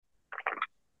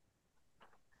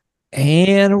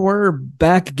And we're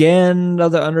back again,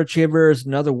 another Underachievers,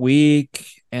 another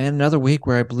week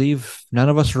where I believe none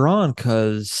of us are on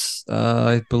because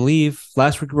I believe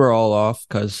last week we were all off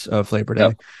because of Labor Day.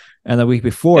 Yep. And the week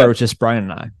before it Yep. was just Brian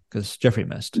and I because Jeffrey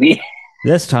missed. The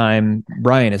This time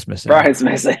Brian is missing. Brian's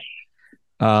missing.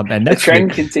 And The next trend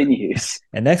week, continues.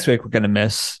 we're gonna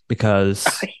miss because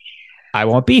I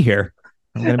won't be here.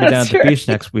 I'm gonna be down That's at the right. beach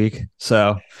next week.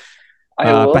 So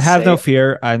I will but have no say,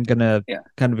 fear. I'm gonna yeah.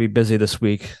 kind of be busy this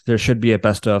week. There should be a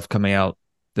best of coming out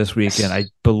this week, and I Yes.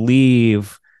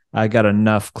 believe I got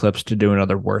enough clips to do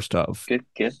another worst of. Good,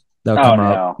 good. They'll Oh come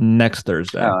out no. next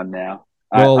Thursday. Oh no.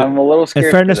 Well, I'm a little in scared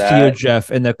for fairness to you, that.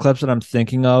 Jeff, in the clips that I'm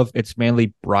thinking of, it's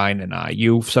mainly Brian and I.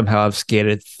 You somehow have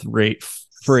skated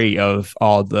free of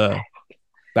all the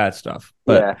bad stuff.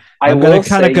 But Yeah. I will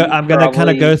say you I'm gonna kind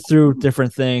of go probably through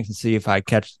different things and see if I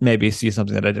see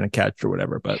something that I didn't catch or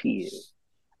whatever. But cheated.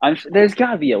 There's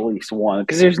got to be at least one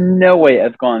because there's no way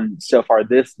I've gone so far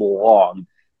this long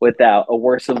without a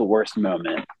worst of the worst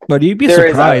moment. you'd be There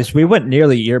is a surprised. We went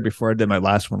nearly a year before I did my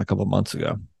last one a couple of months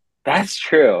ago. That's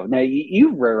true. Now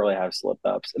you rarely have slip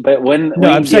ups, but when No,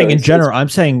 you I'm do, saying in it's general. I'm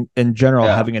saying in general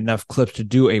yeah. having enough clips to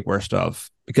do a worst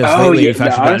of because Oh lately yeah, we've no,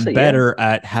 actually gotten honestly, yeah. better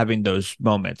at having those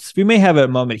moments. We may have a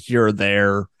moment here or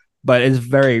there, but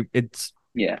it's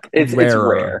Yeah, it's rarer.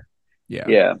 rare. Yeah.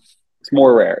 Yeah, it's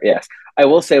more rare. Yes, I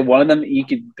will say one of them you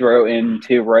could throw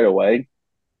into right away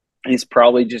is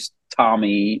probably just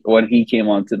Tommy when he came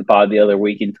onto the pod the other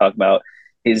week and talked about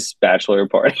his bachelor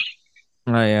party.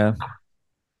 Oh yeah.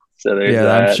 So there's Yeah,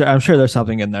 that. I'm sure there's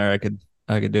something in there I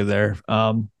could do there.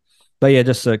 But yeah,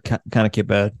 just to kind of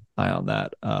keep an eye on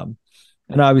that.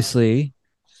 And obviously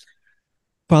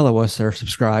follow us or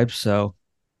subscribe. So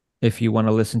if you want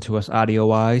to listen to us audio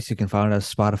wise, you can find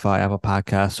us Spotify, Apple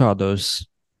Podcasts, all those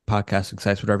podcasting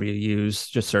sites, whatever you use.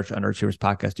 Just search Underachievers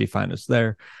Podcast. You find us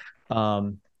there.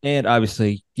 And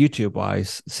obviously YouTube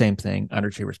wise, same thing,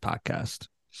 Underachievers Podcast.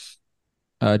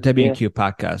 Yeah. W&Q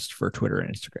Podcast for Twitter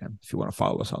and Instagram if you want to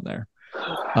follow us on there.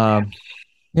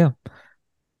 Yeah.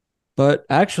 But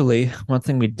actually, one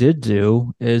thing we did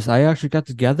do is I actually got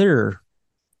together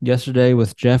yesterday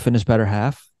with Jeff and his better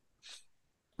half.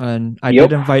 And I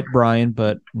did Yep. invite Brian,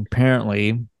 but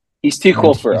apparently He's too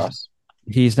cool for he's us.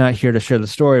 he's not here to share the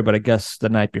story. But I guess the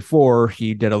night before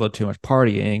he did a little too much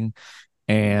partying,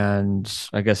 and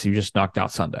I guess he just knocked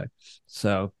out Sunday,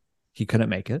 so he couldn't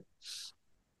make it.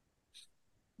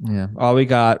 Yeah, all we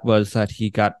got was that he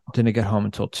didn't get home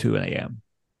until 2 a.m.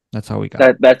 That's all we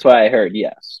got. That's why I heard.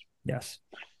 Yes. Yes.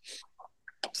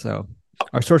 So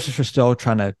our sources are still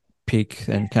trying to peek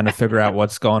and kind of figure out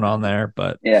what's going on there,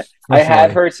 but Yeah, I have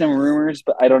fortunately, heard some rumors,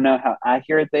 but I don't know how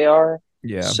accurate they are.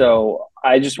 yeah, So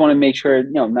I just want to make sure,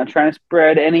 I'm not trying to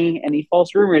spread any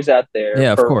false rumors out there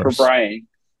yeah, of for course, Brian.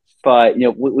 But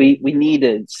we need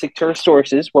to stick to our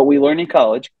sources. What we learn in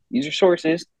college, these are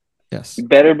sources. yes, You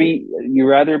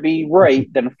rather be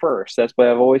right than first. That's what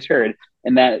I've always heard,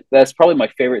 and that's probably my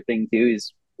favorite thing too.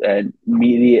 Is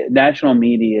national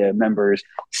media members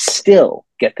still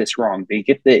get this wrong. They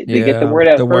get the yeah. word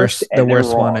out The first, the and they're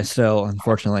worst one wrong. is still,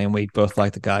 unfortunately, and we both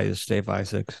like the guy is Dave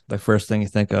Isaac. The first thing you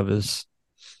think of is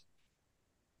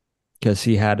because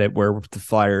he had it where the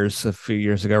Flyers a few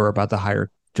years ago were about to hire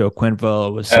Joe Quinville.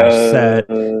 It was all set,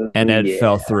 and it Yeah.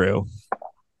 fell through.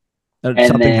 And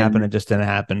Something happened, then, it just didn't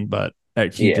happen, but he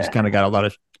just yeah, kind of got a lot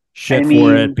of I shit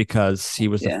for it mean, because he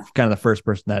was the yeah, kind of the first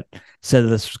person that said that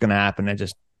this was going to happen. It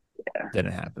just yeah.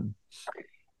 didn't happen.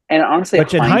 And honestly,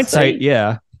 Which in hindsight, hindsight,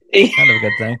 yeah, it kind of a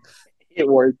good thing.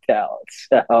 worked out.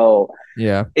 So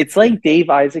Yeah. it's like Dave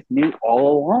Isaac knew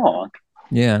all along.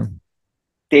 Yeah.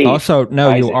 Dave Also, no,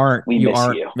 Isaac, we you miss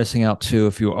aren't you. missing out too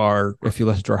if you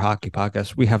listen to our hockey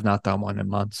podcast. We have not done one in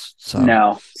months. So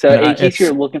No. So and in case it's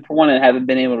you're looking for one and haven't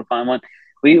been able to find one,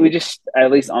 we just,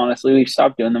 at least honestly, we've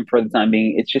stopped doing them for the time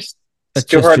being. It's too just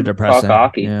too hard to talk depressing.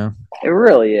 hockey. Yeah. It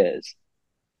really is.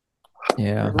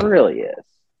 Yeah. It really is.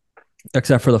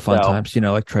 Except for the fun So times,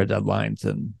 like trade deadlines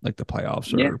and like the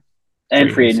playoffs yeah. or And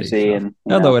free free agency agency stuff.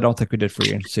 and Although I don't think we did free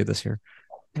agency this year.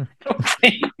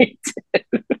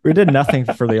 We did nothing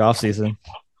for the off season.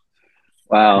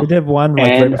 We Wow. did one like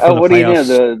right And before the what do you know?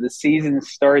 playoffs. The season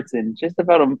starts in just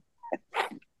about a.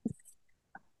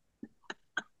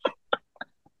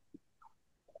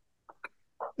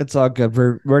 It's all good.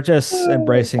 We're just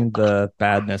embracing the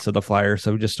badness of the Flyers,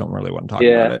 so we just don't really want to talk about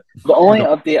Yeah. it. The We only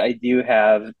don't. update I do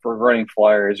have regarding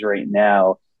Flyers right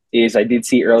now is I did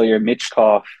see earlier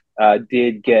Mitchkov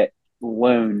did get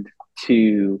loaned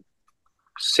to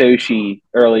Sochi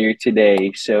earlier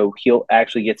today, so he'll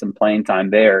actually get some playing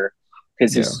time there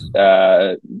because Yeah.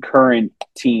 his current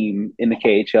team in the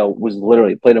KHL was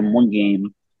literally played him one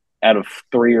game out of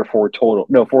 4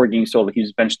 games total. He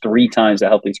was benched 3 times at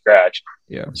healthy scratch.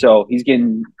 Yeah. So he's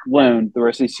getting loaned the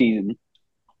rest of the season.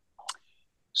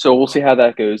 So we'll see how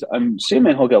that goes. I'm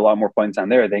assuming he'll get a lot more points on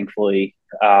there, thankfully.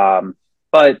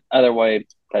 But either way,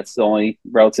 that's the only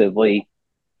relatively,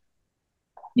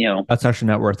 That's actually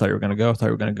not where I thought you were going to go. I thought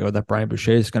you were going to go that Brian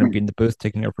Boucher is going to be in the booth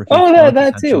taking over.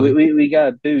 That too. We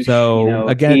got Boosh. So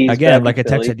again, like I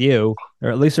texted you, or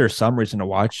at least there's some reason to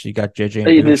watch. You got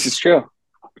JJ. And this is true.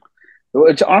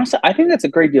 Which honestly, I think that's a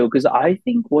great deal because I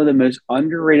think one of the most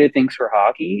underrated things for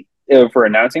hockey, for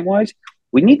announcing wise,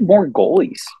 we need more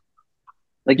goalies.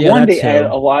 They add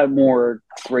a lot more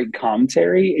great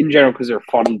commentary in general because they're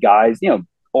funny guys.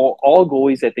 All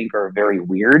goalies I think are very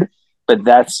weird, but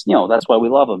that's why we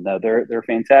love them though. They're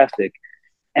fantastic,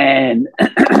 and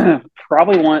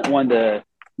probably one of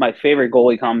my favorite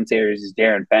goalie commentators is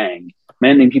Darren Pang.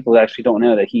 Many people actually don't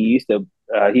know that he used to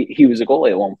he was a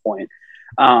goalie at one point.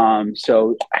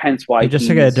 So hence why just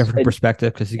to get a different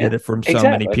perspective because you get it from so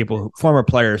many people, former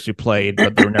players who played,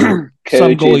 but they were never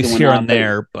some goalies here and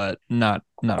there, but not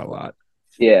a lot.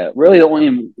 Yeah, really the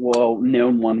only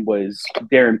known one was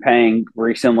Darren Pang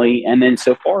recently, and then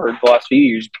so far the last few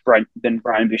years, Brian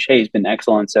Boucher has been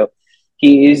excellent. So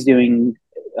he is doing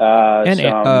some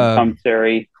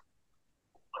commentary.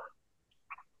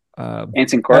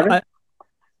 Anson Carter.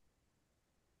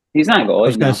 He's not a goalie. I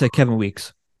was going to say Kevin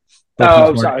Weeks.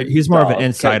 He's more of an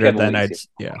insider than I'd.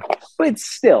 Yeah, but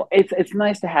still, it's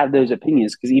nice to have those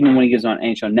opinions because even when he goes on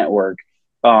NHL Network,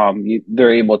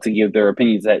 they're able to give their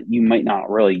opinions that you might not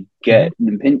really get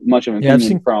much of an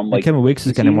opinion from. Like Kevin Weeks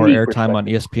is getting more airtime on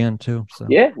ESPN too. So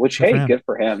which good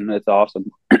for him. That's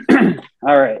awesome.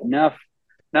 All right, enough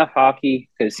hockey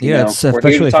because it's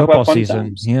especially football season.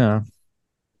 Times. Yeah,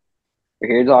 we're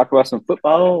here to talk about some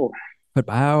football.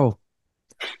 Football.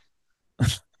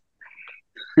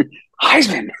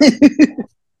 Heisman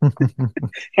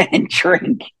and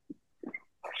drink.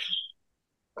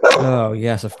 Oh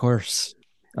yes, of course.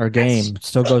 Our game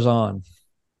still goes on.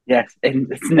 Yes,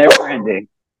 and it's never ending.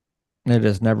 It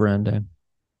is never ending.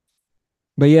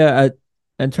 But yeah,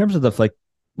 in terms of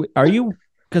are you?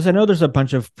 Because I know there's a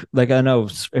bunch of I know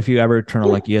if you ever turn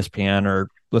on ESPN or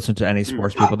listen to any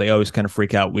sports people, they always kind of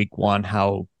freak out week one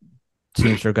how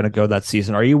teams are going to go that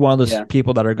season. Are you one of those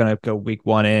people that are going to go week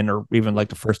one in or even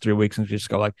the first 3 weeks and just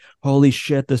go holy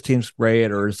shit, this team's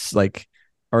great? Or it's or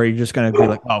are you just going to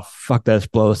be oh, fuck this,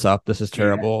 blow this up. This is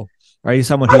terrible. Are you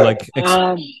someone who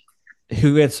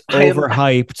who gets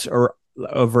overhyped or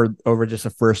over just the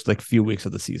first few weeks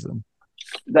of the season?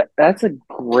 That's a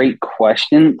great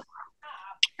question.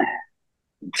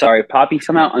 Sorry, Poppy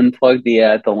somehow unplugged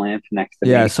the lamp next to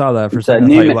me. Yeah, I saw that for a second.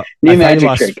 New magic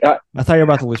trick. I thought you were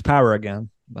about to lose power again.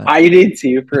 But. I did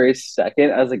too for a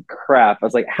second. I was like, crap. I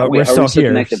was like, how we're still here.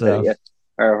 Connected so. All right,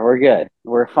 we're good.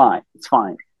 We're fine. It's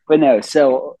fine. But no,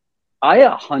 so I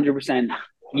 100%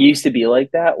 used to be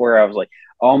like that where I was like,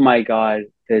 oh my God,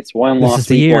 it's one loss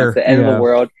week, it's the end of the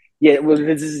world. Yeah, well,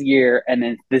 this is the year, and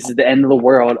then this is the end of the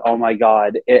world. Oh my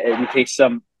God. In case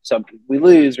some we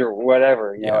lose or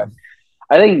whatever, you know.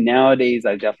 I think nowadays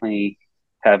I definitely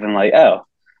have been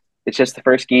it's just the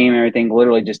first game and everything.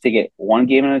 Literally just take it one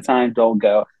game at a time. Don't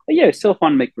go. But it's still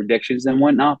fun to make predictions and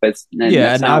whatnot. But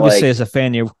and obviously as a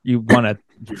fan, you want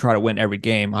to try to win every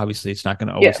game. Obviously, it's not going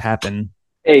to always happen.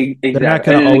 Exactly. They're not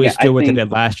going to always do what they did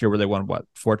last year where they won,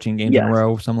 14 games in a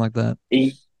row, something like that?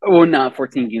 Well, not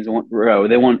 14 games in a row.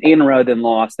 They won 8 in a row, then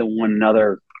lost, then won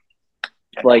another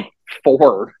 4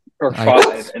 or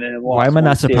 5. And then lost. Why am I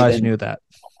not surprised you knew that?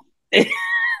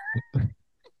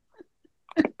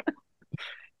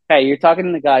 Hey, you're talking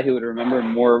to the guy who would remember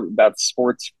more about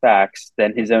sports facts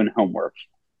than his own homework.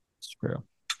 It's true.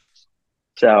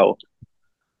 So,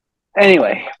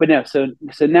 anyway, but no. So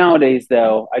nowadays,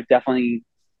 though, I've definitely,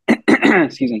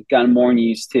 gotten more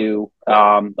used to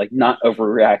not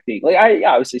overreacting. I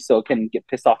obviously still can get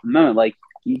pissed off in the moment.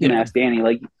 You can ask Danny.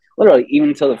 Literally, even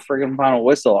until the friggin' final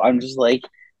whistle, I'm just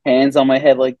hands on my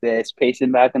head like this,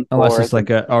 pacing back and forth. Unless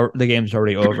it's the game's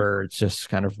already over. It's just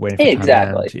kind of waiting for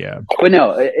exactly. time to end. Yeah. But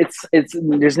no, it's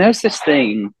there's no such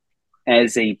thing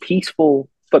as a peaceful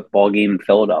football game in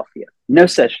Philadelphia. No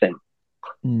such thing.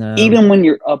 No. Even when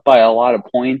you're up by a lot of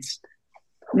points.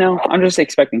 No, I'm just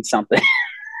expecting something.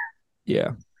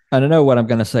 Yeah. I don't know what I'm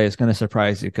going to say. It's going to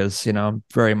surprise you because, I'm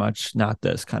very much not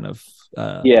this kind of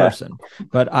person,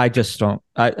 but I just don't,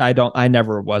 I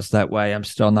never was that way. I'm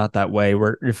still not that way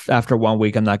where if after 1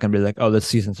 week, I'm not going to be oh, this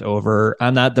season's over.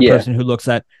 I'm not the person who looks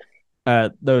at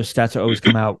those stats that always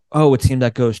come out. Oh, a team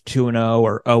that goes 2-0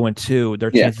 or 0-2, their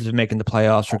chances of making the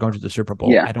playoffs or going to the Super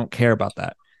Bowl. I don't care about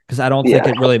that because I don't think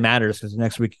it really matters because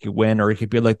next week you could win or you could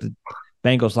be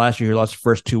Bengals last year who lost the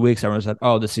first 2 weeks. Everyone said,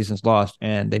 "Oh, the season's lost,"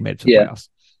 and they made it to the Yeah, playoffs.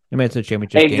 They made it to the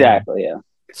championship game. exactly. Yeah.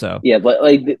 So Yeah, but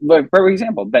like for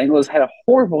example, Bengals had a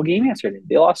horrible game yesterday.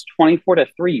 They lost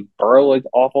 24-3. Burrow looked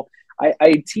awful. I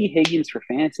had T Higgins for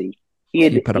fantasy. He he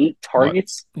had put up 8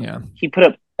 targets. Yeah, He put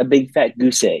up a big fat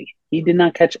goose egg. He did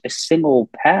not catch a single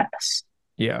pass.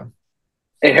 yeah,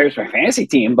 It hurts my fantasy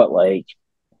team, but like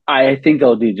I think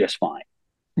they'll do just fine.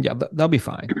 yeah. They'll be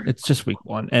fine. It's just week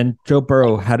one, and Joe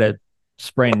Burrow had a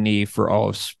sprained knee for for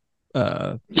all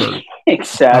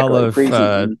Exactly. of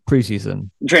Preseason, preseason,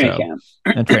 training camp.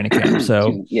 and training camp.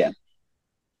 So Yeah,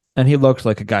 and he looked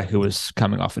like a guy who was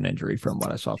coming off an injury from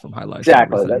what I saw from highlights and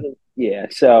exactly. everything. Yeah.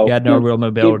 He So had no real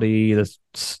mobility. The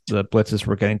blitzes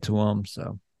were getting to him.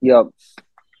 So yep,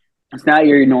 it's not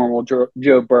your normal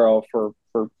Joe Burrow for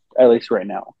at least right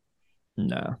now.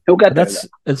 no, He'll get but there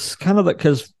though. it's kind of like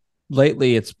because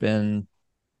lately it's been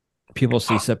people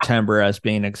see September as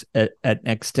being an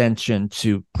extension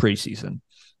to preseason,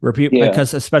 where people Yeah,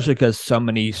 because especially because so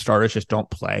many starters just don't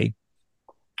play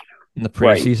in the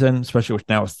right. preseason, especially with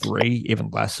now 3, even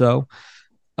less so.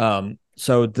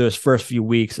 So those first few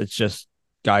weeks, it's just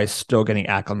guys still getting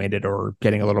acclimated or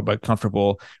getting a little bit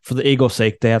comfortable. For the Eagles'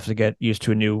 sake, they have to get used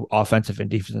to a new offensive and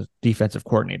defensive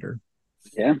coordinator.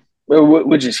 Yeah,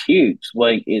 which is huge.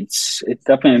 Like it's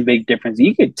definitely a big difference.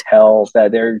 You could tell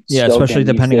that they're Yeah, still especially getting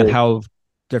used depending on to. how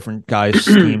different guys'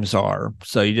 schemes are.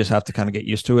 So you just have to kind of get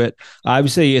used to it.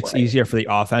 Obviously, it's Right. easier for the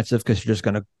offensive because you're just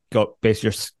going to go base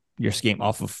your scheme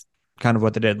off of kind of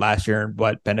what they did last year and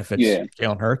what benefits Yeah.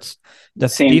 Jalen Hurts. At the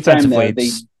same time, Defensively, though, they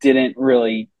didn't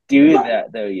really do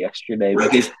that though yesterday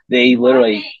because they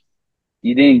literally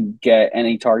you didn't get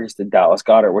any targets to Dallas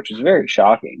Goedert, which was very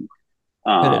shocking.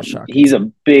 it is He's shocking.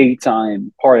 a big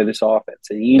time part of this offense,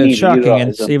 and you It's need to shocking, and utilize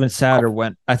it's him. even sadder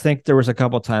when I think there was a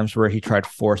couple of times where he tried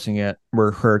forcing it,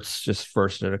 where Hurts just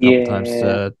forced it a couple of times Yeah,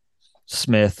 to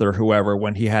Smith or whoever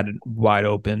when he had wide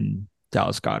open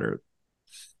Dallas Goddard.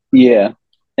 yeah,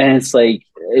 and it's like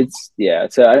it's yeah.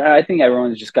 So I think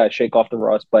everyone's just got to shake off the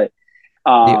rust, but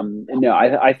Yeah, no,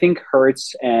 I think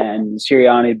Hertz and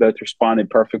Sirianni both responded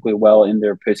perfectly well in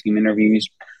their post-game interviews.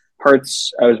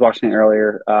 Hertz, I was watching it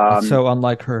earlier. it's so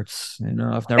unlike Hurts.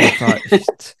 I've never thought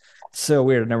it's so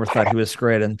weird. I never thought he was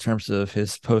great in terms of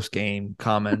his post game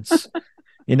comments.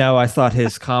 I thought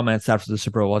his comments after the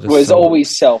Super Bowl were just was so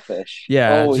always selfish.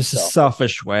 yeah, Always just a selfish.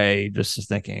 selfish way, just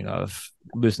thinking of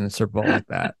losing the Super Bowl like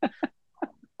that.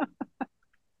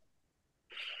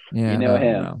 You Yeah, know no,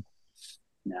 him.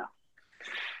 no,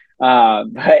 No.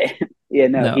 But yeah,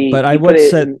 no, no. But I he put would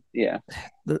it. say Yeah.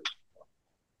 the,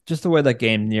 just the way that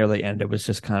game nearly ended was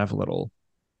just kind of a little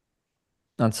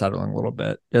unsettling, a little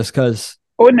bit, just because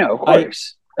Oh no, of I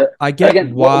course. I get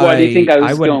Again, why do you think why I I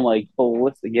was would. going like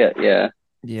ballistic? Yeah, yeah.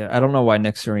 Yeah, I don't know why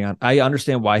Nick Sirianni. I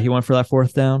understand why he went for that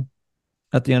fourth down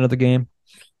at the end of the game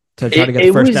to try to get the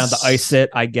It first down to ice was. it.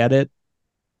 I get it,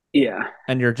 Yeah.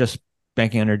 and you're just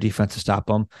banking on your defense to stop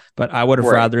them. But I would have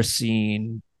Right. rather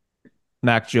seen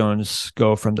Mac Jones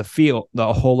go from the field,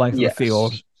 the whole length of the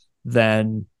field, Yes.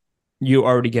 than you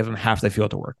already give him half the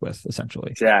field to work with,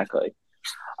 essentially. Exactly.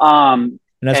 Um,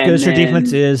 And as good and as your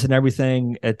defense then is and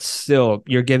everything, it's still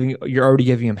you're already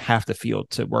giving him half the field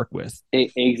to work with.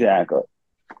 exactly.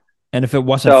 And if it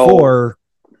wasn't So for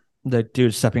the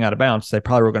dude stepping out of bounds, they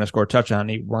probably were going to score a touchdown. And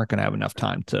he weren't going to have enough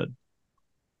time to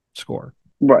score.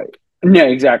 right. No,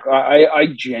 exactly. I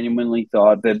genuinely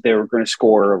thought that they were going to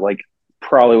score like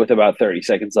probably with about 30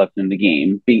 seconds left in the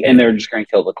game, and Yeah. they were just going to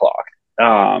kill the clock.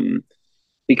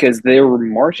 Because they were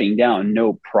marching down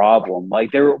no problem.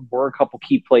 Like there were a couple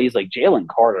key plays, like Jalen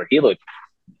Carter. He looked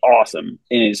awesome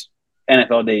in his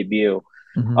NFL debut.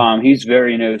 Mm-hmm. He's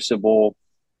very noticeable.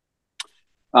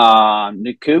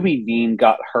 N'Kobe Dean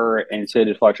got hurt, and so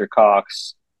did Fletcher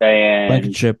Cox. And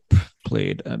Blankenship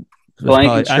played. I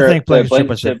Blankenship, think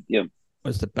Blankenship yeah.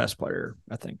 was the best player.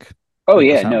 I think Oh Eagles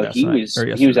yeah, had no, last night or he was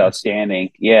yesterday. outstanding.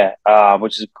 Yeah,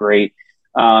 which is great.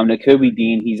 N'Kobe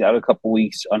Dean, he's out a couple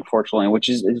weeks, unfortunately, which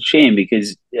is a shame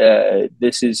because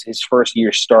this is his first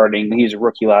year starting. He was a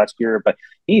rookie last year, but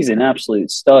he's an absolute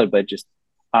stud. But just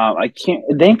I can't.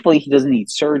 Thankfully, he doesn't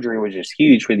need surgery, which is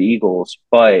huge for the Eagles.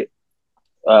 But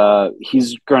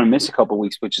he's going to miss a couple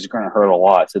weeks, which is going to hurt a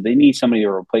lot. So they need somebody to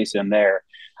replace him there.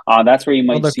 That's where you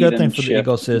Well, might the see good thing them for the shift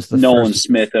Eagles is Nolan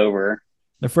Smith over.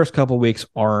 the first couple weeks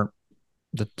aren't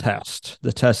the test.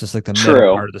 The test is like the middle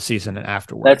True, part of the season and that's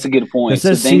afterwards. a good Because point. So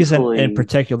this season in thankfully,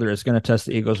 particular is going to test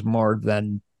the Eagles more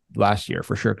than last year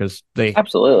for sure. Because they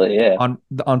absolutely, yeah,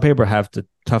 on paper have the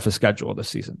toughest schedule this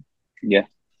season. yeah.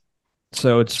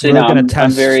 So it's So really now going to I'm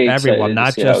test very everyone, excited to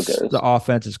not see how it just the goes.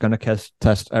 offense. It's going to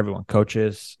test everyone,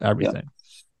 coaches, Yeah, everything.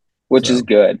 which is So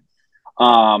good.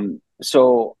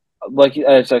 So like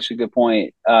that's actually a good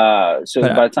point. So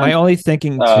But by the my time only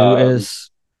thinking too um is,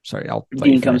 sorry, I'll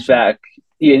let you Dean comes finish it. back,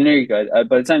 yeah, no, you're good.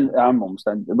 By the time I'm almost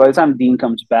done. By the time Dean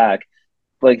comes back,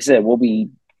 like I said, we'll be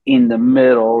in the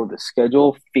middle of the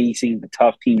schedule facing the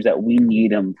tough teams that we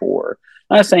need him for.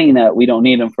 I'm not saying that we don't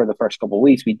need him for the first couple of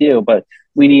weeks. We do, but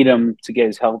we need him to get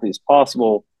as healthy as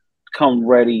possible, come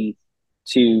ready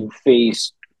to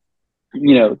face,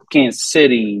 Kansas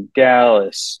City,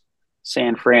 Dallas,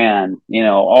 San Fran,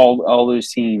 all those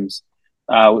teams.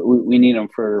 We need them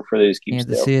for those games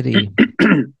Kansas too. City.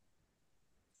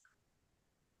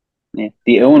 Yeah,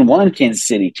 the 0-1 Kansas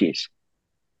City Chiefs.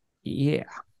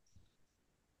 Yeah.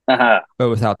 Haha. But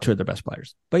without two of their best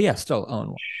players. But yeah, still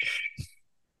own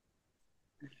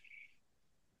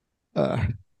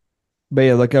one. But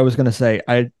yeah, like I was gonna say,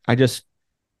 I just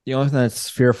the only thing that's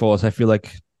fearful is I feel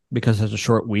like because it's a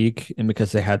short week and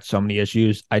because they had so many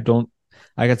issues, I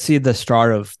could see the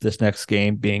start of this next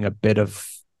game being a bit of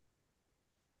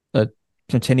a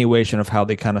continuation of how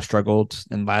they kind of struggled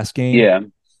in last game, Yeah,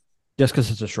 just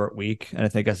because it's a short week. And I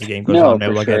think as the game goes on, no,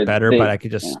 maybe for they'll get sure. better, but I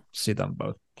could Yeah, just see them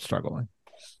both struggling.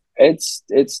 it's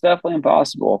definitely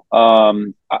impossible.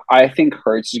 I think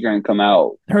Hurts is going to come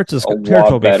out a Hurts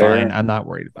will lot be fine. better. I'm not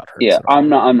worried about Hurts Yeah, at all. I'm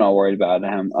not worried about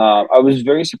him. I was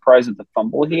very surprised at the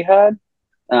fumble he had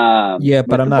Yeah,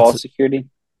 but with I'm the not. ball security.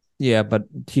 Yeah, but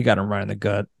he got him right in the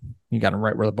gut. He got him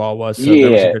right where the ball was. So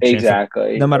there was a Yeah, good chance that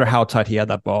no exactly. matter how tight he had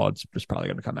that ball, it's probably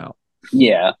going to come out.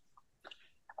 Yeah.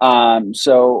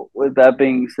 So with that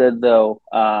being said, though,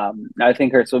 I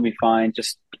think Hurts will be fine.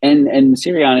 Just and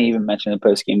Sirianni even mentioned in the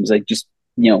post game, he's like, just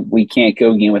we can't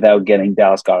go game without getting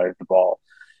Dallas Goedert the ball.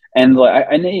 And like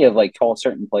I know you have like call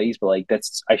certain plays, but like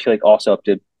that's I feel like also up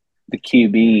to the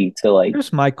QB to like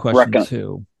Here's my question reckon.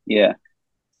 too. Yeah,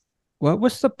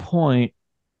 What's the point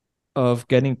of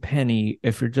getting Penny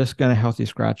if you're just going to healthy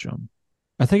scratch him?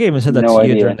 I think I even said that no to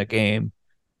you during idea. the game.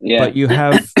 Yeah, But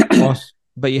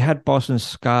but you had Boston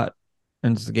Scott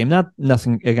in the game.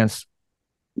 Nothing against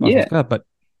Boston yeah, Scott, but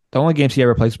the only games he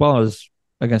ever plays well is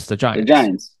against the the Giants.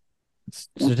 Giants.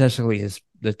 Yeah, Statistically, is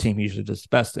the team he usually does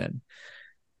best in.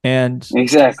 And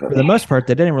for the exactly. most part,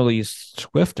 they didn't really use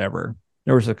Swift ever.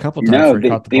 There was a couple times No, where he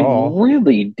caught the they ball.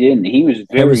 really didn't. He was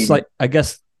It was very. like I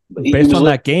guess He based was on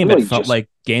that game, it literally felt just like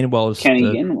Gainwell was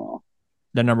Kenny Gainwell.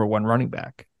 the number one running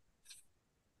back.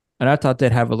 And I thought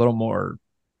they'd have a little more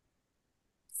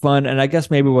fun. And I guess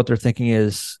maybe what they're thinking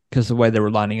is because the way they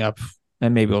were lining up,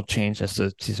 and maybe it'll change as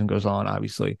the season goes on,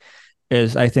 obviously,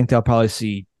 is I think they'll probably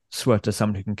see Swift as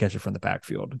someone who can catch it from the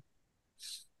backfield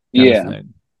kind of Yeah,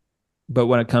 thing. But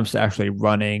when it comes to actually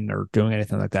running or doing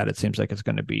anything like that, it seems like it's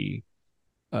going to be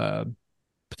uh,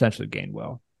 potentially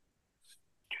Gainwell.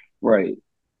 right.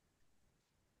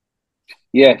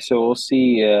 Yeah, so we'll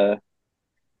see.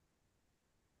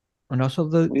 And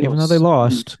also, We'll even though they see.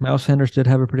 lost, Miles Sanders did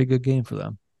have a pretty good game for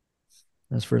them.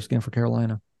 His first game for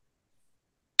Carolina.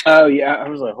 Oh yeah, I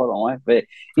was like, hold on, what? But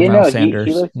For no, Miles he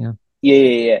Sanders. looked. Yeah. Yeah,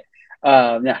 yeah,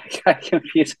 yeah. No, I got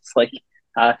confused. It's like,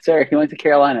 sorry, he went to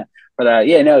Carolina, but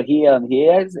yeah, no, he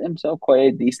has himself quite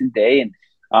a decent day, and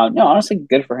no, honestly,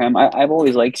 good for him. I've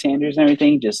always liked Sanders and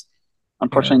everything. Just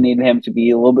Yeah. unfortunately, needed him to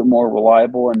be a little bit more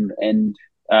reliable, and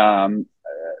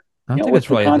I don't think with it's the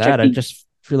really that. contract I he. just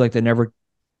feel like they never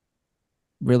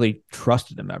really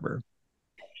trusted him ever,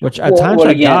 which at times Well,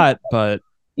 I again, got, but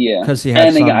yeah, because he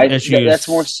had and again, some that's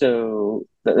more issues. so.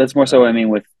 That's more so. I mean,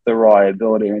 with the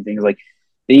reliability and things like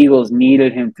the Eagles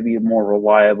needed him to be more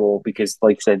reliable because,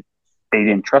 like I said, they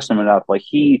didn't trust him enough. Like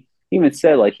he even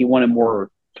said, like he wanted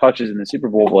more touches in the Super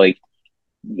Bowl. Like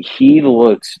he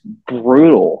looked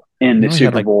brutal in He the only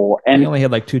had Super like Bowl, he and only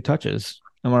had like two touches,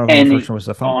 and one of them, and unfortunately, was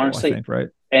a fumble. I honestly, think, right?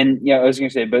 and yeah, I was gonna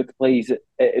say both the plays.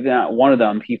 If not one of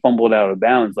them, he fumbled out of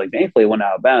bounds. Like the play went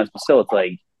out of bounds, but still, it's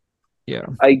like Yeah,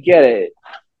 I get it,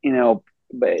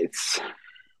 but it's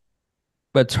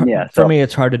but yeah. for So me,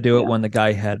 it's hard to do it yeah, when the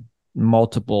guy had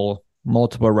multiple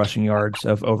rushing yards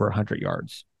of over 100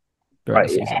 yards during the right,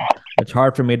 season. It's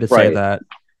hard for me to say right, that,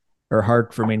 or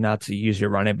hard for me not to use your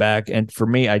running back. And for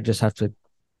me, I just have to.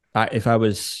 If I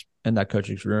was in that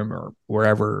coaching's room or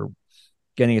wherever,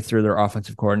 getting it through their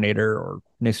offensive coordinator or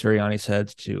Nick Sirianni's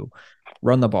heads to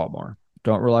run the ball more.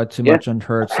 Don't rely too yeah. much on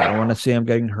Hurts. I don't want to see him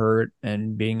getting hurt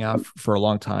and being out for a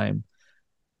long time.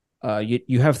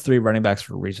 You have three running backs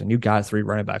for a reason. You got three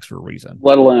running backs for a reason.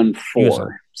 Let alone Use them.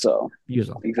 four. So Use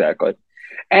them. exactly,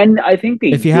 and I think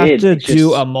they If you have did. to It's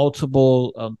do just a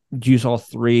multiple, use all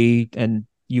three and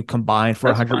you combine for that's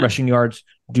 100 fine. rushing yards,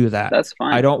 do that. That's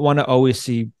I fine. don't want to always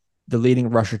see the leading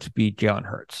rusher to be Jalen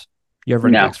Hurts. You have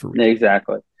running No, backs for a reason.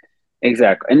 exactly.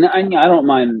 exactly. And I don't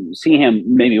mind seeing him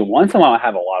maybe once in a while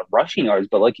have a lot of rushing yards,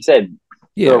 but like you said,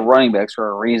 they're Yeah. running backs for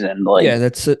a reason. Like, Yeah,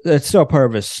 that's still part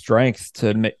of his strength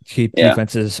to keep yeah,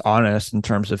 defenses honest in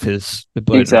terms of his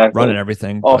ability to run exactly. and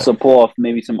everything. But Also pull off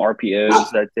maybe some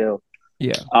RPOs that too.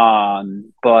 yeah,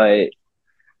 But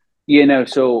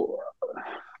so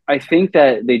I think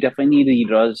that they definitely need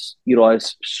to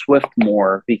utilize Swift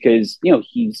more because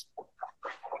he's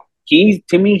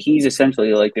to me he's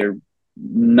essentially like their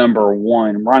number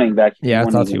one running back if you yeah, I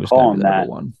want to thought he even was going call to be him the number that.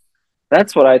 one.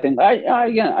 That's what I think.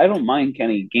 Again, I don't mind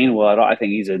Kenny Gainwell at all. I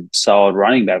think he's a solid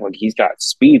running back. Like he's got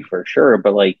speed for sure,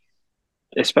 but like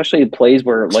especially plays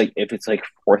where like if it's like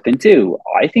 4th and 2,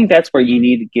 I think that's where you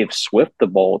need to give Swift the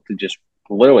ball to just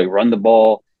literally run the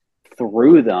ball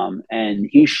through them, and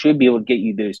he should be able to get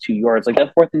you those 2 yards. Like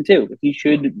that 4th and 2, he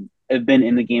should have been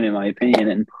in the game in my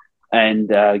opinion, and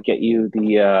get you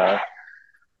the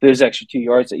those extra 2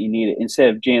 yards that you needed instead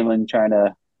of Jalen trying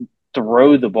to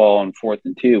throw the ball on 4th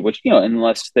and 2, which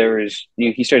unless there was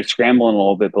he started scrambling a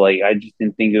little bit, but like I just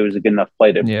didn't think it was a good enough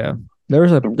play to Yeah, there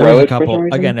was throw a it for some couple.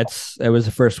 reason. Again, it was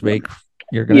the first week.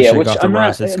 You're going to Yeah, shake which off the I'm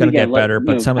rust. not. It's And going to again, get better,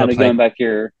 but kind of going back to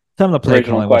your some of the play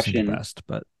original calling wasn't the question. best.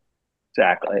 But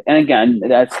Exactly. And again,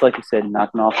 that's like you said,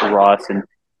 knocking off the Ross. And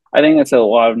I think that's a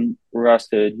lot of Ross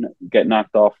to get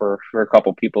knocked off for a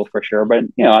couple people for sure. But,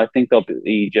 I think they'll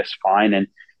be just fine. And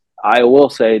I will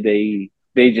say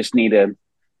they just need to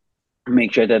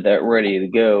make sure that they're ready to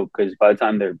go because by the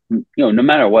time they're, no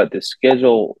matter what, the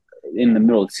schedule in the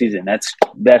middle of the season,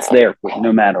 that's there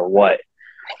no matter what.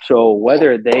 So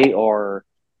whether they are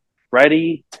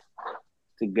ready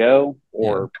to go yeah,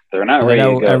 or they're not and I ready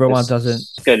to know go, everyone this doesn't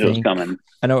schedule's think. coming.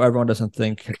 I know everyone doesn't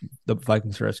think the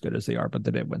Vikings are as good as they are, but they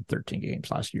did win 13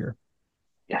 games last year.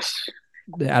 Yes.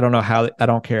 I don't know how. I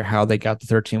don't care how they got the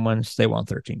 13 wins. They won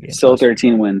 13 games Still last year.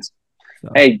 13 wins. So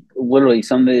Hey, literally,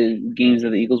 some of the games that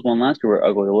the Eagles won last year were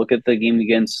ugly. Look at the game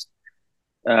against,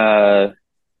 uh,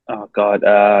 oh God,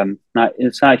 not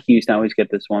it's not Houston. I always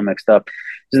get this one mixed up.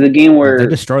 This is the game they where,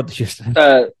 destroyed the Houston.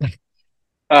 uh,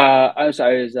 I'm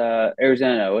sorry, it was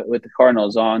Arizona with the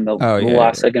Cardinals on the Oh yeah,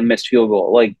 last second missed field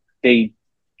goal. Like it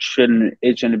shouldn't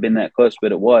have been that close,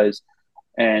 but it was.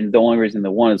 And the only reason they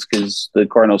won is because the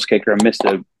Cardinals kicker missed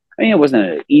a. I mean, it wasn't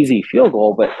an easy field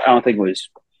goal, but I don't think it was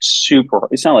super.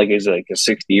 It's not like it was like a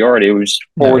 60-yard. It was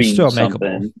no, it's 40 still makeable.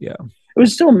 something. Yeah, It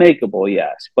was still makeable,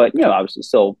 yes, but obviously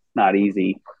still not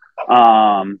easy.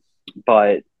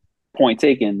 But point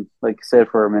taken, like I said,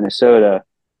 for Minnesota,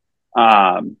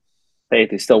 um, they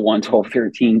still won 12,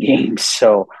 13 games.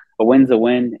 So a win's a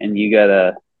win, and you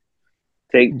gotta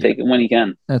yeah. take it when you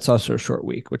can. It's also a short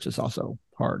week, which is also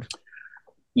hard.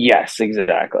 Yes,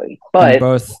 exactly. And But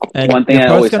one thing you're that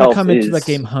both always going to helps come into that is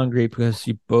game hungry because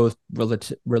you both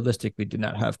realistically did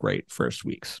not have great first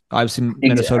weeks. Obviously,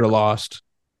 Minnesota exactly. lost,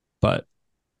 but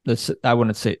I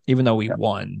wouldn't say even though we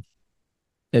won,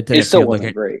 it It didn't still feel like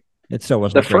wasn't great. it still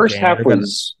wasn't The a great first game. half You're gonna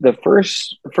was the the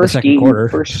first second game quarter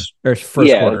first. or first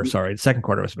Yeah, quarter. Sorry, the second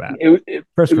quarter was bad. it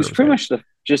First was quarter was pretty great. much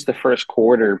just the first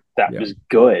quarter that Yeah, was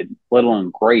good, let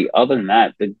alone great. Other than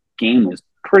that, the game was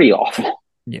pretty awful.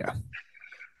 yeah.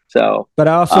 So, But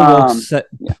I also will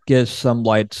yeah, give some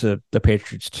light to the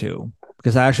Patriots too,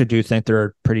 because I actually do think they're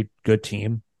a pretty good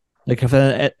team. Like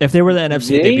if they were the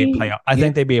NFC, they'd be a they playoff. I yeah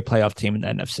think they'd be a playoff team in the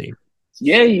NFC.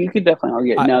 yeah you could definitely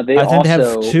argue it. I Now they I think they have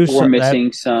also two were that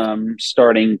missing some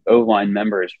starting O line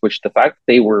members, which the fact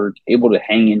that they were able to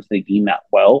hang into the game that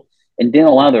well and didn't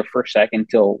allow their first sack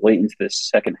until late into the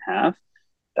second half.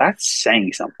 That's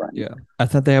saying something. yeah. I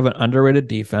think they have an underrated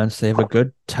defense. They have a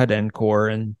good tight end core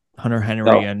and Oh,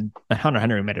 Hunter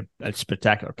Henry made a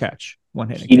spectacular catch, one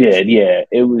handed he catch. did. Yeah,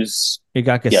 it was. You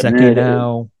got Yeah, Gasecki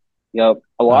now. yep.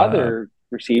 A lot of Uh, their you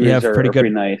receivers have pretty are pretty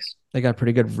good. nice. They got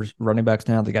pretty good running backs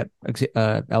now. They got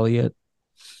Elliott.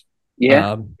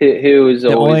 Yeah, Um, who is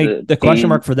always a the question pain.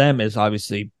 mark for them is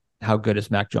obviously how good is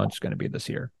Mac Jones going to be this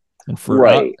year? And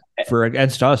Right. for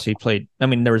against us, he played. I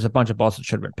mean, there was a bunch of balls that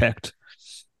should have been picked,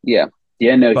 Yeah.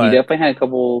 Yeah, no, he but definitely had a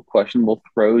couple questionable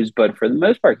throws, but for the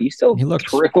most part, he still he looked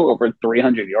threw over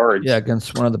 300 yeah yards.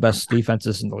 against one of the best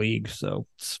defenses in the league. So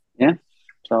Yeah.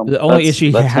 So the only issue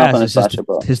he that's has nothing to is splash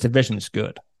about. his division is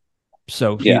good.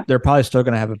 So Yeah. they're probably still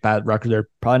going to have a bad record. They're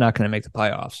probably not going to make the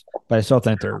playoffs, but I still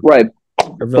think they're Right. a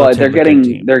But relatively good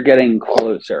team. they're getting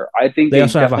closer. I think They they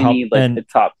also have a definitely help, need like and the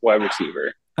top wide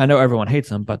receiver. I know everyone hates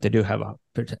them, but they do have a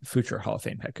future Hall of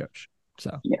Fame head coach.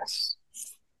 So, Yes.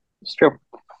 It's true.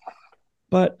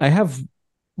 but I have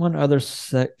one other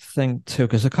thing too,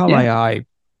 because it caught Yeah. my eye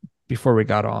before we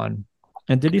got on.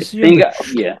 And did you I see on think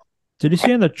the yeah. did you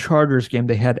see on the Chargers game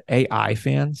they had AI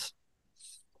fans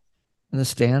in the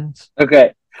stands?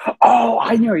 Okay. Oh,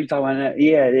 I know what you're talking about.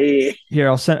 Yeah, yeah, yeah. Here,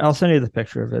 I'll send you the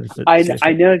picture of it if it see if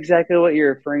I it. know exactly what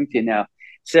you're referring to now.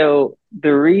 So the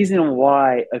reason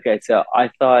why, okay, so I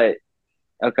thought,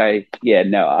 okay, yeah,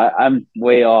 no, I'm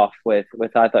way off with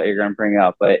I thought you were going to bring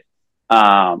up, but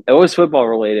it was football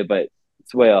related, but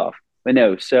it's way off. But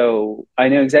no, so I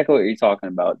know exactly what you're talking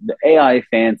about. The AI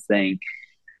fans thing,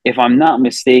 if I'm not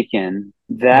mistaken,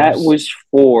 Yeah, that was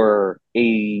for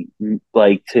a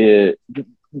like to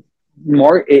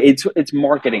it's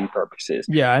marketing purposes.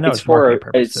 yeah, I know it's marketing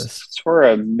purposes. It's for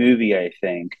a movie, I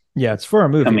think, Yeah, it's for a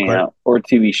movie, coming but out or a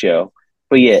TV show.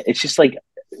 But yeah, it's just like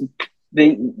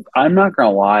they. I'm not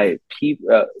gonna lie,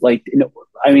 people like you know,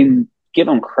 I mean, give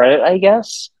them credit, I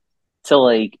guess, to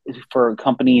like for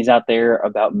companies out there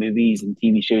about movies and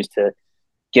TV shows to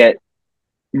get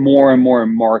more and more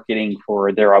marketing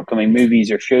for their upcoming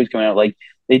movies or shows coming out. Like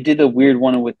they did the weird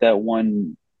one with that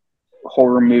one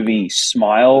horror movie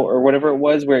Smile or whatever it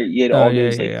was, where you had oh all yeah,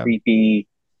 those yeah, like yeah. creepy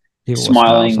People with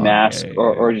smiles smiling on. Yeah, masks yeah,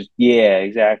 yeah. or just yeah,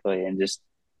 exactly, and just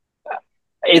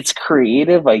it's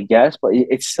creative, I guess, but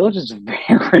it's still just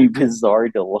very bizarre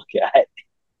to look at.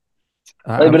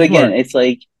 I Like, but was again, more. it's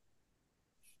like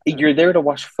you're there to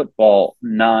watch football,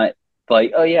 not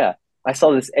like, oh yeah, I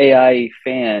saw this AI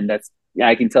fan that's yeah,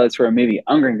 I can tell it's for a movie.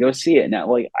 I'm gonna go see it now.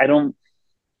 Like, I don't.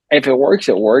 If it works,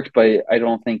 it works, but I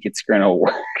don't think it's gonna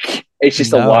work. It's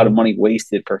just a lot of No, money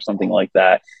wasted for something like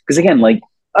that. Because again, like,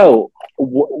 oh,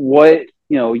 what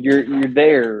you know, you're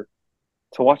there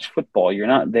to watch football. You're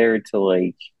not there to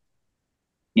like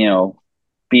you know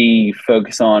be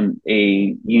focused on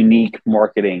a unique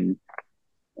marketing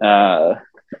uh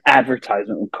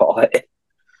advertisement, we call it,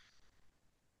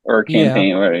 or yeah,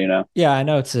 campaign, or you know. yeah. I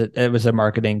know it was a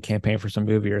marketing campaign for some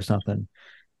movie or something.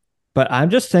 But I'm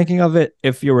just thinking of it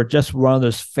if you were just one of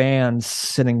those fans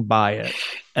sitting by it,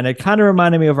 and it kind of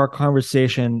reminded me of our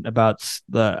conversation about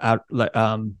the out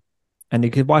and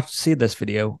you could see this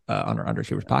video on our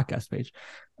Underachievers podcast page,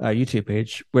 YouTube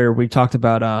page, where we talked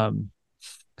about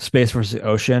space versus the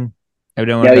ocean. And we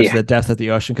didn't want Oh to go to yeah, the depth of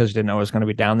the ocean because we didn't know it was going to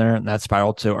be down there, and that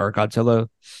spiraled to our Godzilla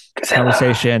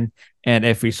conversation. And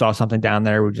if we saw something down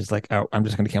there, we're just like, oh, I'm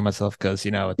just going to kill myself because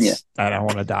yeah. it's I don't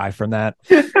want to die from that.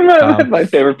 my, Um, my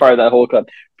favorite part of that whole clip.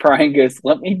 Brian goes,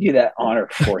 "Let me do that honor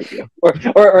for you,"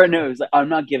 or no, it's like, I'm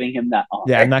not giving him that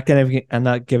yeah, honor. I'm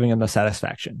not giving him the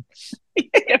satisfaction.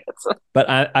 But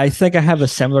I think I have a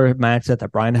similar mindset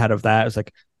that Brian had of that. It's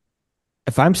like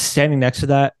if I'm standing next to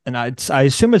that, and I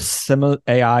assume it's similar.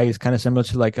 AI is kind of similar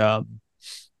to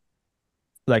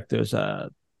like those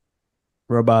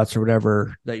robots or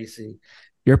whatever that you see.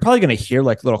 You're probably gonna hear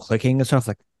like little clicking and stuff.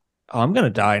 Like, oh, I'm gonna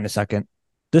die in a second.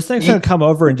 This thing's gonna come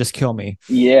over and just kill me.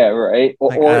 Yeah, right.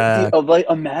 Like, Like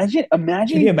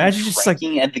can you imagine you're imagine just like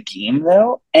drinking at the game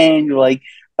though, and you're like,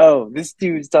 oh, this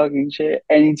dude's talking shit,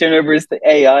 and you turn over, it's the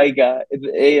AI guy,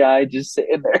 the AI just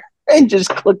sitting there and just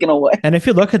clicking away. And if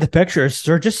you look at the pictures,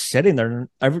 they're just sitting there.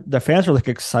 The fans are like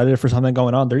excited for something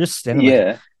going on. They're just standing like,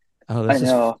 Yeah, oh, I this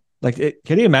is know. like,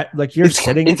 can you imagine? Like you're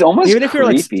sitting, It's almost even if you're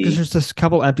like, because creepy. there's just a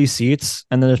couple empty seats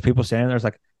and then there's people standing there. It's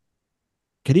like,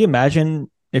 can you imagine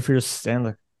if you're just standing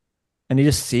like, and you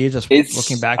just see it just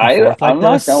looking It's back and forth like I'm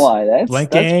not gonna this, lie, that's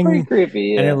pretty blinking,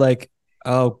 creepy. and you're Yeah, like,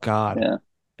 oh God, yeah,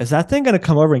 is that thing going to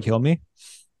come over and kill me?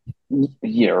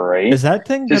 yeah, Is right. that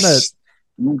thing going to, Just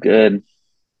I'm good.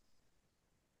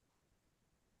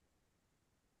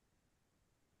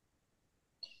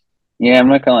 Yeah, I'm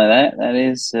not gonna lie. That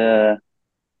is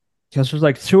because there's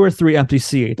like two or three empty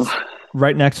seats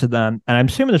right next to them. And I'm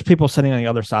assuming there's people sitting on the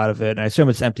other side of it. And I assume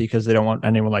it's empty because they don't want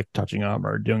anyone like touching them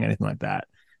or doing anything like that.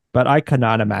 But I could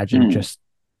not imagine hmm. just,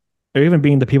 or even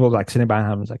being the people like sitting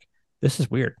behind them was like, this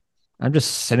is weird. I'm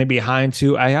just sitting behind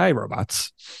two AI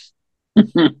robots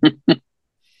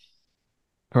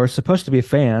who are supposed to be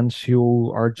fans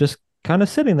who are just kind of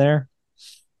sitting there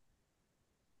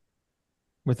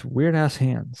with weird ass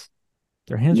hands.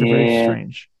 Their hands are very Yeah,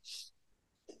 strange.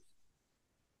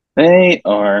 they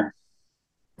are.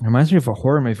 It reminds me of a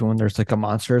horror movie when there's like a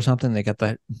monster or something. They get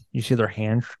that you see their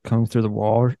hand coming through the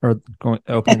wall or going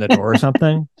opening the door or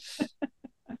something.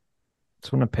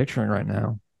 That's what I'm picturing right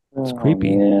now. It's Oh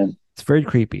creepy. man. It's very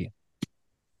creepy.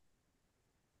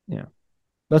 Yeah.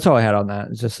 That's all I had on that.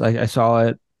 It's just I saw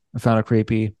it. I found it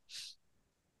creepy.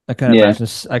 Yeah.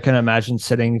 I can imagine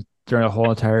sitting during a whole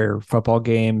entire football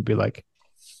game and be like,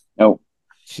 No.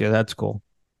 yeah, that's cool.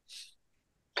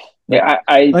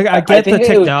 Like Yeah, I I get the think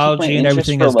it would pique my technology and interest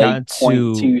everything for has like gotten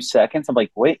point to 2 seconds. I'm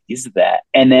like, what is that?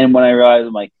 And then when I realized,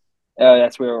 I'm like, oh,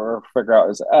 that's where we'll figure out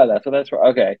is oh, that's what that's for.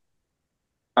 Okay.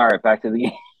 All right, back to the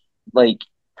game. Like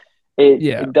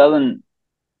yeah. it doesn't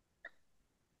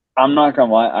I'm not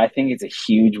gonna lie. I think it's a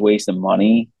huge waste of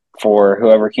money for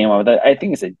whoever came up with that. I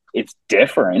think it's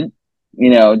different.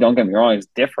 Don't get me wrong, it's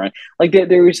different. Like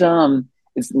there's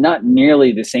it's not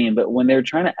nearly the same, but when they're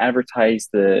trying to advertise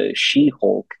the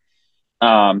She-Hulk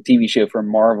TV show for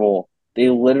Marvel, they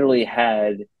literally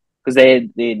had because they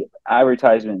had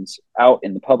advertisements out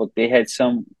in the public. They had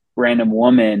some random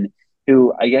woman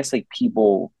who I guess like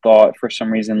people thought for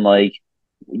some reason like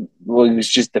well it was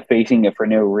just defacing it for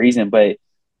no reason, but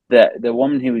the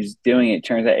woman who was doing it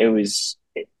turns out it was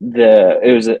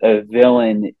a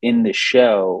villain in the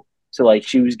show. So like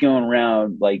she was going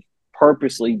around like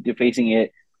purposely defacing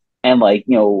it and like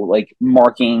like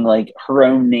marking like her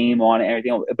own name on it and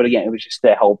everything. But again, it was just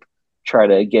to help try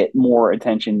to get more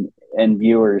attention and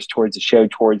viewers towards the show,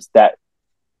 towards that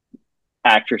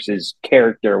actress's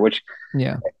character, which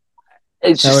Yeah.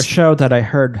 it's Now, a just show that I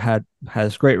heard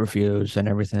has great reviews and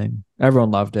everything.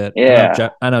 Everyone loved it. yeah,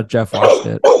 I know Jeff watched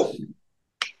it.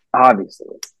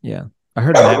 obviously. Yeah. I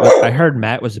heard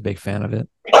Matt was a big fan of it.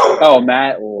 Oh,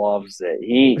 Matt loves it.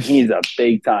 He's a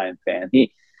big time fan.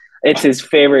 It's his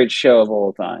favorite show of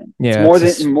all time. It's Yeah,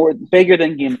 it's more bigger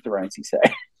than Game of Thrones. He said.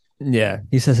 yeah.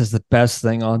 He says it's the best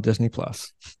thing on Disney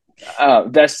Plus.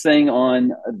 Best thing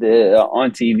on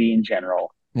TV in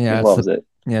general. He Yeah, loves it.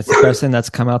 it's the best thing that's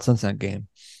come out since Endgame.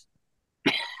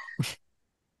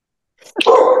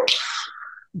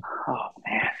 Oh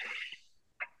man.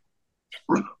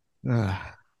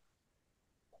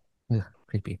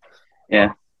 Creepy.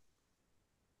 Yeah.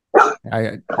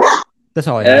 I that's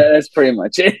all I had. That's pretty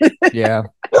much it. Yeah.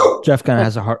 Jeff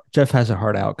has a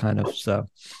heart out kind of, so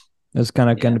it's kind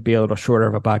of going to be a little shorter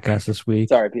of a podcast this week.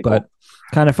 Sorry, people. But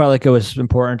kind of felt like it was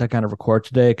important to kind of record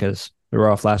today because we were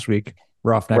off last week.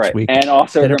 We're off next week. And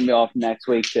also we're going to be off next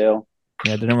week too.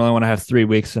 Yeah, didn't really want to have 3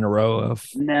 weeks in a row of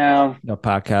no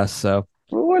podcasts, so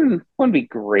it wouldn't be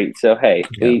great. So hey,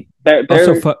 yeah.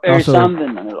 there's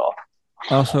something in it all.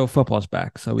 Also, football's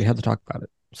back, so we had to talk about it.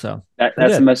 So that's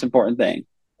the most important thing.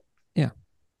 Yeah.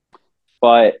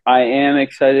 But I am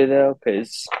excited though,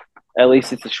 because at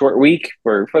least it's a short week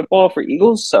for football for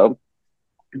Eagles, so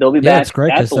they'll be back. Yeah, it's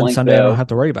great because then Sunday I don't have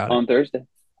to worry about it on Thursday.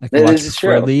 I can watch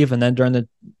before I leave, and then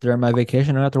during my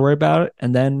vacation I don't have to worry about it.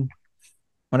 And then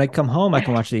when I come home, I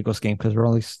can watch the Eagles game because we're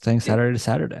only staying Saturday to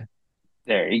Saturday.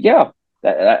 There you go.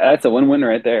 That's a win-win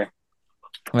right there.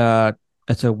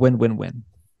 It's a win-win-win.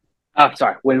 Oh,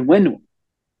 sorry, win-win.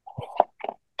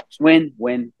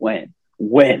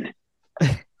 Win.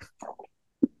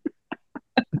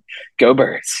 Go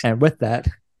Birds. And with that,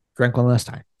 drink one last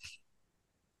time.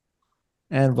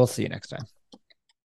 And we'll see you next time.